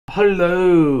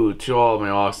Hello to all my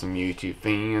awesome YouTube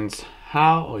fans.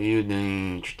 How are you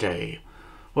doing today?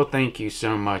 Well, thank you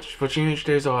so much for tuning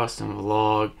today's awesome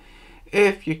vlog.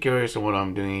 If you're curious on what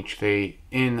I'm doing today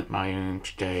in my room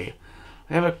today,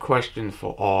 I have a question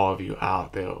for all of you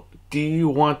out there. Do you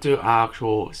want to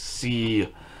actually see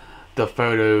the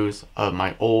photos of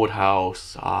my old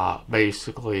house,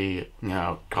 basically,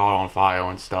 caught on fire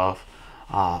and stuff,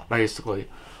 basically.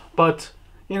 But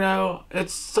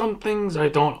it's some things I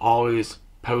don't always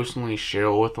personally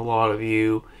share with a lot of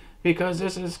you because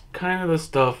this is kind of the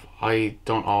stuff I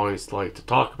don't always like to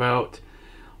talk about.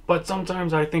 But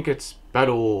sometimes I think it's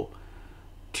better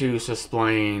to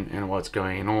explain in what's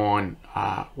going on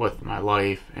with my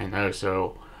life and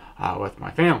also with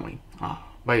my family,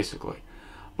 basically.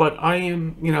 But I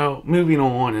am, moving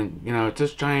on and,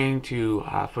 just trying to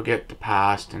forget the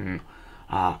past and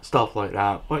stuff like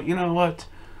that. But you know what?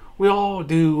 We all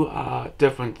do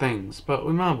different things, but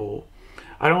remember,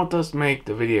 I don't just make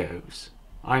the videos.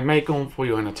 I make them for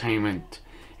your entertainment,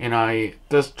 and I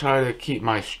just try to keep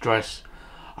my stress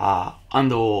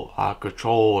under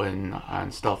control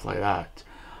and stuff like that.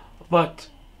 But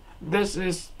this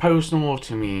is personal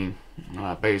to me,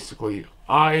 basically.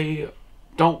 I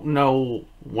don't know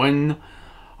when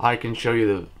I can show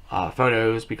you the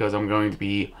photos because I'm going to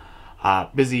be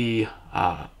busy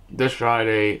this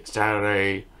Friday,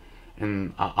 Saturday,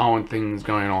 and on things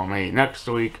going on maybe next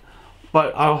week,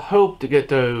 but I'll hope to get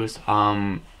those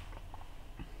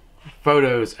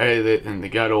photos edited and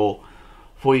together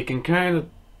for you can kind of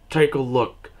take a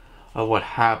look at what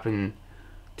happened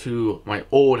to my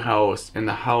old house, and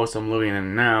the house I'm living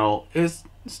in now is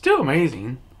still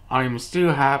amazing. I'm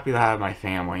still happy to have my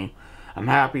family. I'm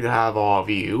happy to have all of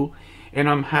you, and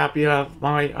I'm happy to have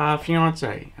my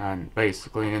fiance and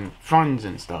basically and friends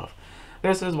and stuff.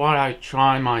 This is why I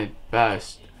try my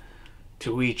best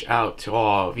to reach out to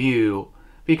all of you,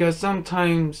 because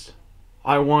sometimes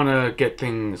I want to get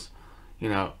things,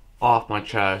 off my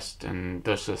chest and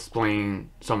just explain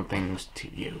some things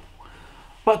to you.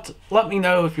 But let me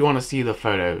know if you want to see the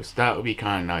photos. That would be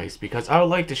kind of nice, because I would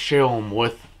like to share them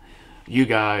with you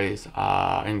guys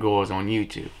and girls on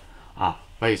YouTube,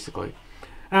 basically.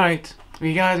 Alright, if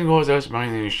you guys and girls are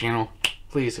subscribing to this channel,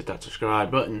 please hit that subscribe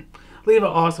button. Leave an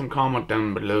awesome comment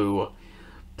down below.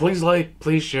 Please like,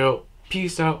 please share.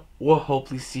 Peace out. We'll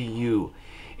hopefully see you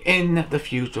in the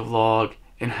future vlog,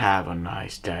 and have a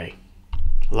nice day.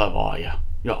 Love all ya.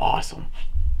 You're awesome.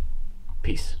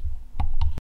 Peace.